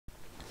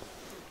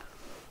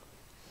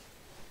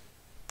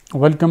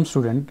Welcome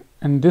student.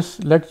 In this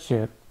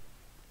lecture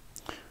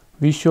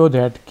we show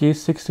that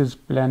K6 is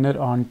planar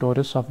on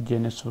torus of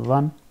genus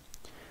 1.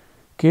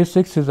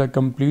 K6 is a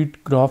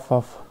complete graph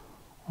of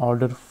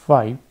order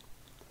 5.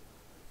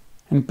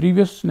 In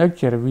previous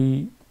lecture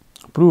we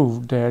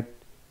proved that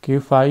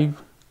K5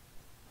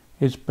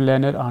 is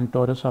planar on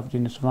torus of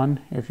genus 1.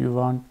 If you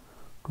want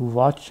to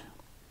watch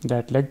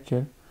that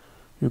lecture,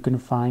 you can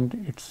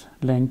find its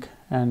link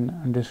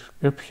in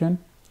description.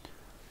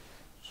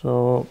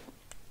 So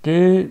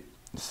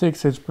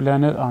K6 is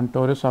planar on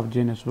torus of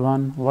genus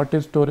 1. What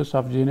is torus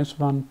of genus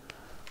 1?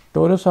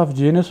 Torus of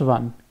genus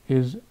 1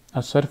 is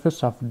a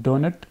surface of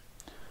donut.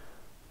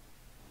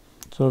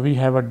 So we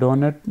have a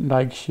donut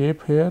like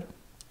shape here.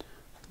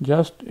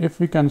 Just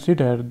if we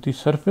consider the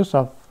surface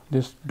of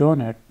this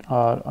donut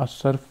or a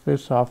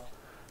surface of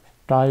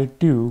tie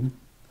tube,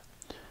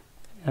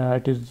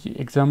 it is the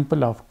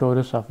example of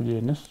torus of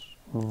genus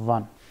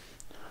 1.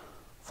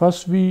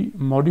 First we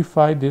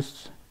modify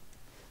this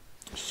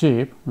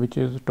shape, which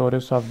is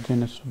torus of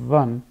genus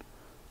 1.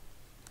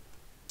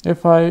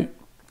 If I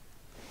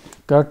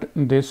cut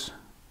this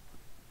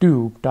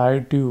tube, tie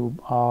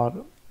tube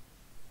or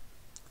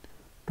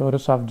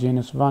torus of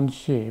genus 1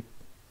 shape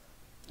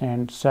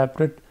and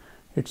separate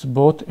its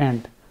both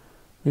end,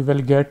 we will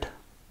get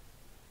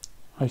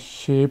a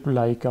shape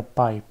like a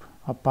pipe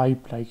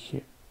like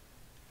shape.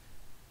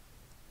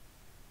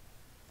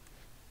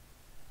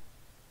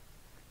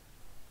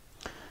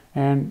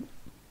 And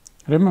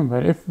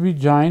remember, if we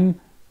join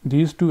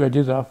these two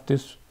edges of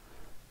this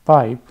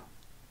pipe,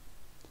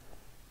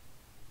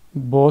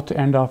 both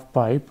end of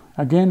pipe,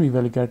 again we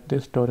will get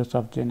this torus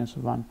of genus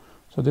 1.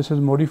 So this is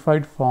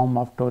modified form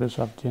of torus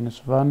of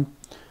genus 1.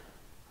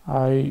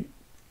 I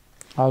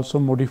also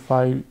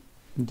modify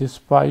this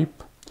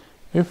pipe.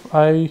 If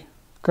I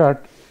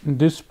cut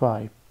this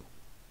pipe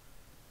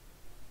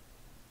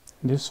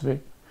this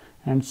way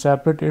and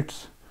separate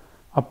its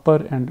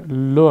upper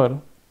and lower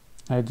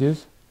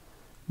edges,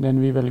 then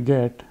we will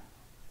get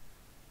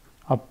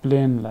a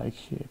plane like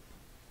shape.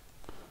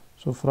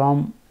 So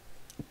from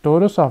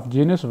torus of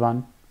genus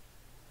 1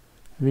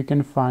 we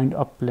can find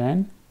a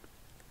plane,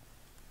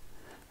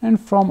 and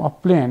from a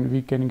plane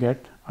we can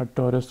get a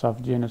torus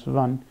of genus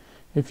 1.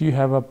 If you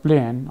have a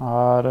plane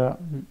or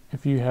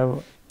if you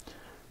have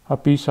a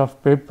piece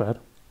of paper,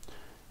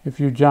 if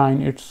you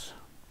join its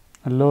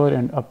lower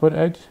and upper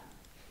edge,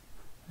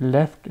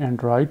 left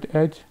and right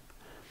edge,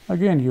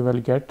 again you will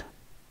get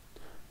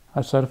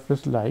a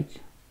surface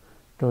like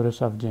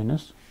torus of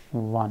genus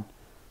 1.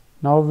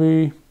 Now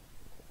we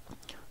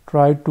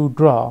try to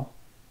draw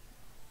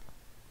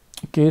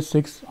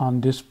K6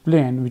 on this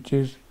plane, which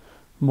is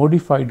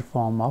modified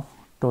form of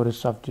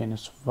torus of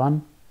genus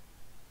 1.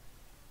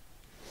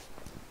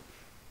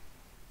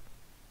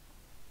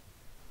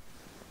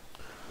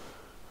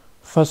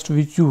 First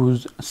we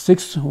choose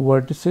 6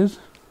 vertices: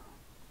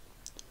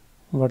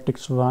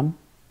 vertex 1,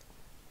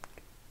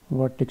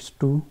 vertex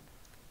 2,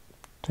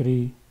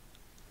 3,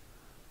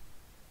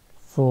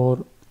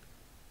 4,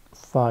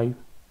 5.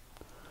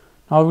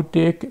 Now we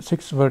take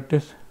 6th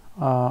vertex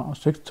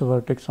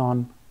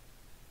on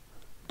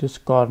this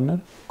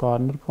corner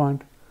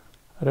point.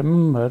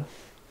 Remember,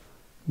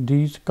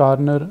 these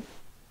corner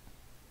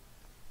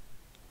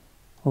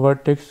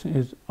vertex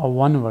is a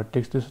one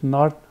vertex.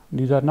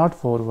 These are not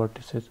 4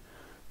 vertices,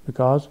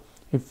 because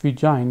if we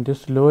join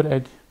this lower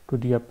edge to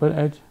the upper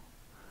edge,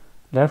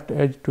 left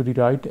edge to the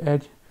right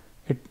edge,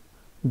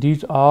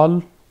 these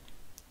all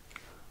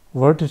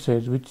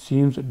vertices which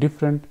seems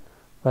different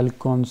will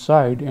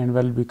coincide and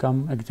will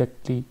become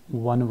exactly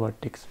one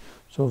vertex.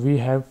 So we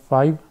have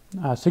 6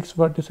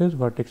 vertices: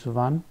 vertex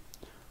 1,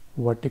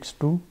 vertex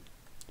 2,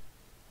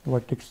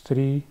 vertex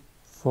 3,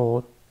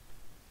 4,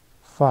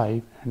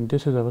 5, and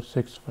this is our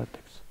 6th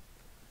vertex.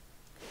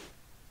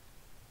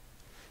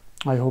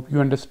 I hope you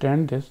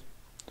understand this.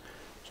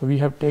 So we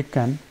have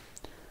taken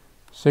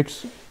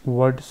 6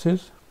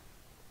 vertices.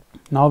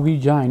 Now we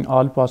join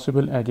all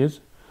possible edges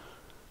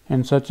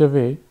in such a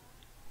way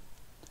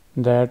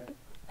that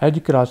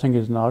edge crossing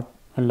is not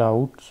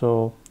allowed.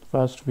 So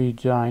first we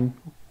join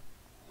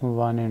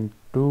 1 and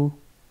 2,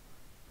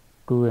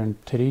 2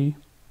 and 3,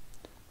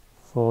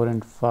 4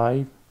 and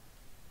 5,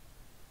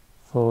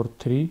 4,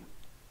 3,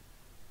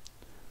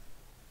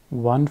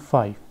 1,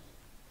 5.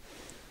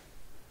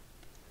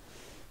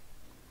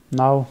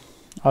 Now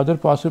other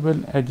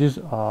possible edges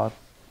are,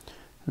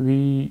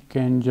 we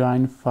can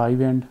join 5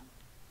 and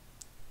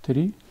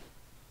 3,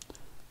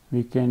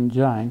 we can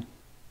join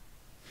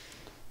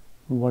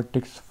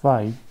vertex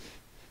 5,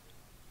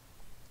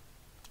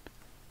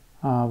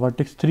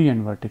 vertex 3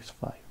 and vertex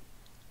 5,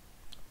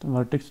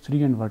 vertex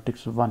 3 and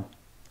vertex 1.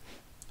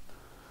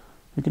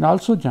 We can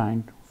also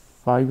join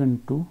 5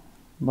 and 2,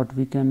 but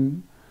we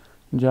can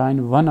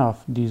join one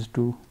of these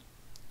two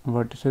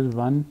vertices,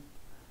 1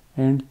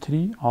 and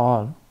 3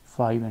 or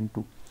 5 and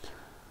 2.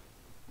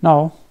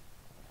 Now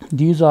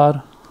these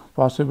are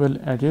possible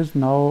edges.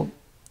 Now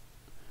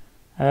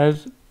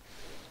as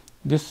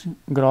this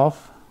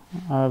graph,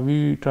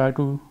 we try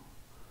to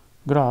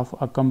graph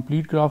a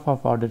complete graph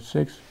of order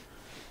 6.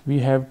 we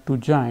have to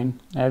join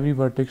every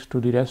vertex to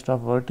the rest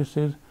of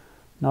vertices.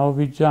 Now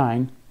we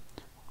join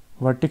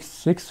vertex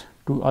 6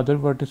 to other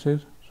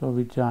vertices. So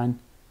we join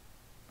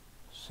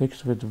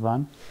 6 with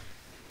 1,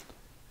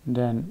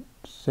 then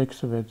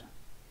 6 with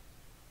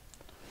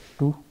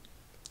 2,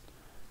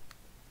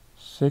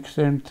 6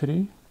 and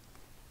 3.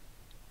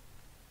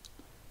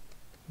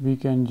 We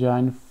can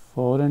join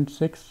 4 and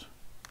 6,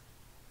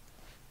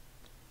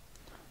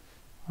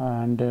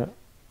 and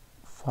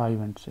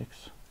 5 and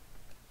 6.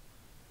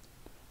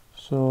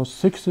 So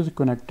 6 is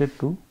connected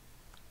to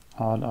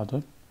all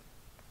other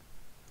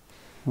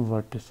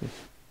vertices,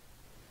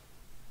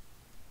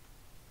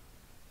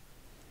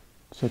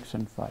 6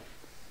 and 5.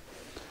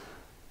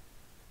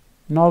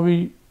 Now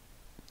we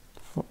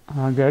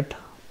get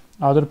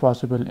other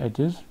possible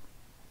edges.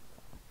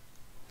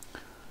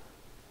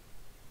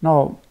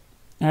 Now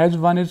as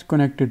 1 is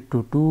connected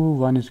to 2,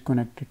 1 is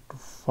connected to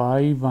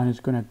 5, 1 is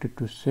connected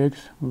to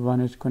 6,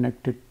 1 is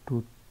connected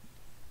to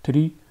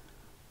 3,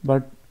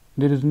 but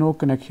there is no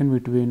connection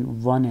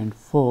between 1 and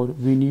 4.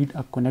 We need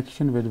a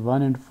connection with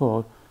 1 and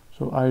 4.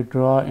 So I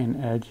draw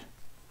an edge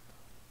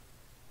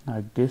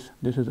like this.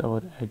 This is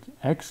our edge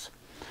X,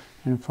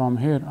 and from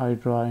here I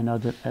draw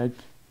another edge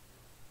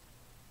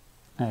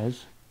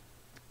as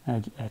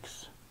edge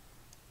X.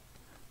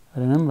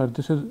 Remember,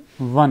 this is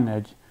one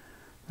edge.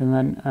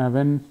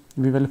 When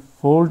we will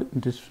fold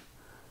this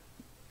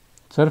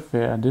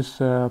surface, this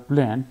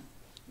plane,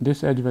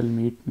 this edge will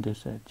meet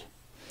this edge.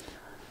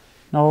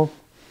 Now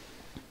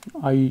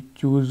I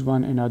choose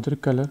another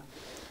color.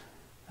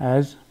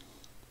 As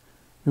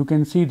you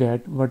can see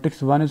that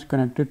vertex 1 is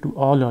connected to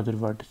all other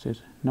vertices.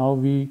 Now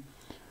we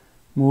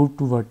move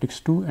to vertex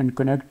 2 and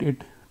connect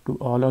it to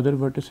all other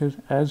vertices.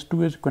 As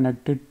 2 is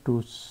connected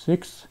to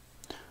 6,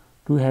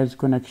 2 has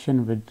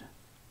connection with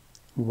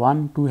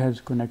 1, 2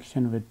 has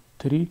connection with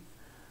 3,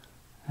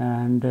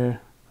 and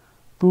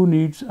 2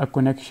 needs a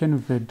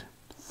connection with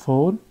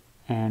 4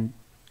 and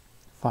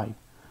 5.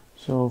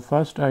 So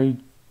first I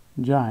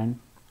draw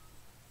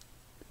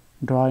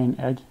an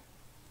edge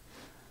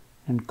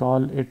and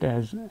call it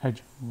as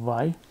edge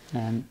Y,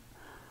 and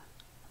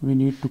we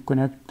need to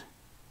connect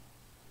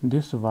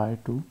this Y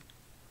to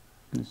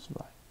this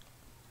Y.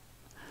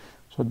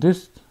 So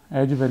this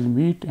edge will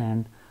meet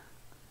and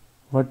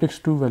vertex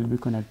 2 will be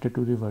connected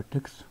to the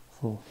vertex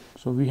 4.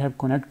 So we have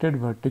connected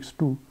vertex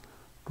 2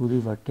 to the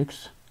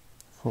vertex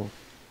 4.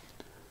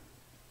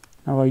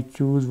 Now I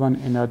choose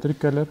another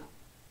color,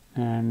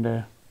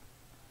 and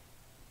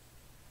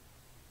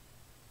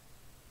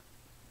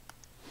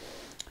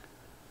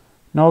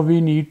now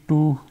we need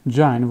to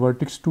join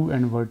vertex 2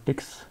 and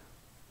vertex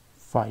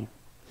 5.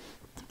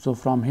 So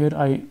from here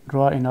I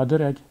draw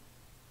another edge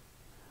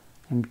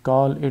and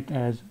call it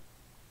as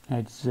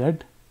edge Z.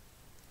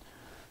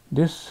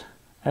 This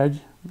edge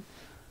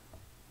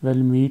will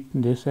meet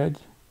this edge.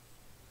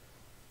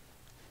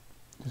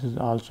 This is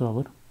also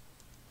our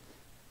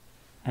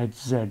edge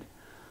Z.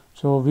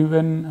 So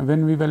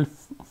when we will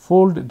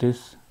fold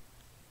this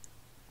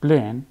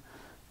plane,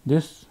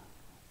 this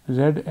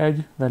Z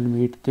edge will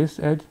meet this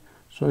edge.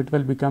 So it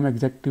will become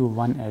exactly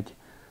one edge.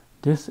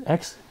 This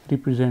X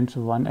represents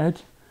one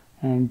edge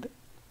and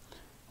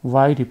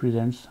Y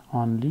represents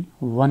only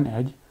one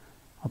edge.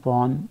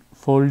 Upon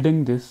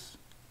folding this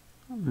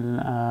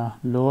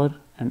lower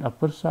and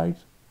upper sides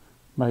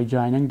by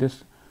joining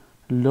this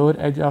lower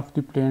edge of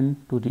the plane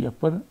to the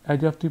upper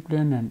edge of the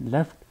plane and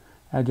left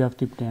edge of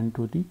the plane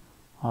to the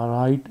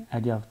right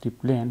edge of the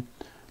plane.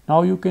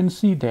 Now you can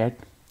see that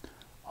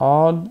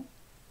all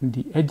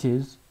the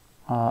edges,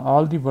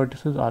 all the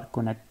vertices are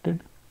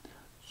connected.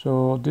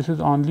 So this is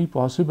only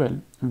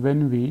possible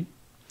when we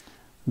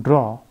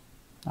draw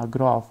a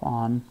graph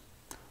on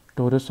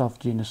torus of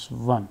genus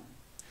 1.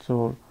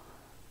 So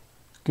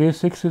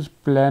K6 is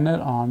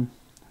planar on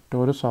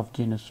torus of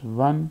genus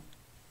 1,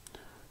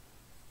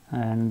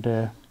 and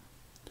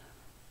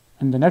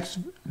in the next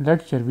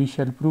lecture we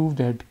shall prove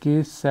that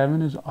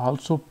K7 is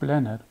also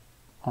planar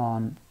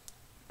on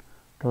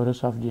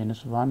torus of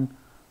genus 1.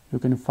 You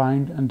can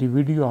find the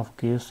video of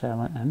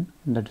K7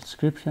 in the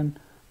description.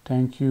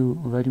 Thank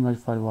you very much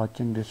for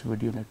watching this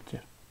video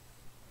lecture.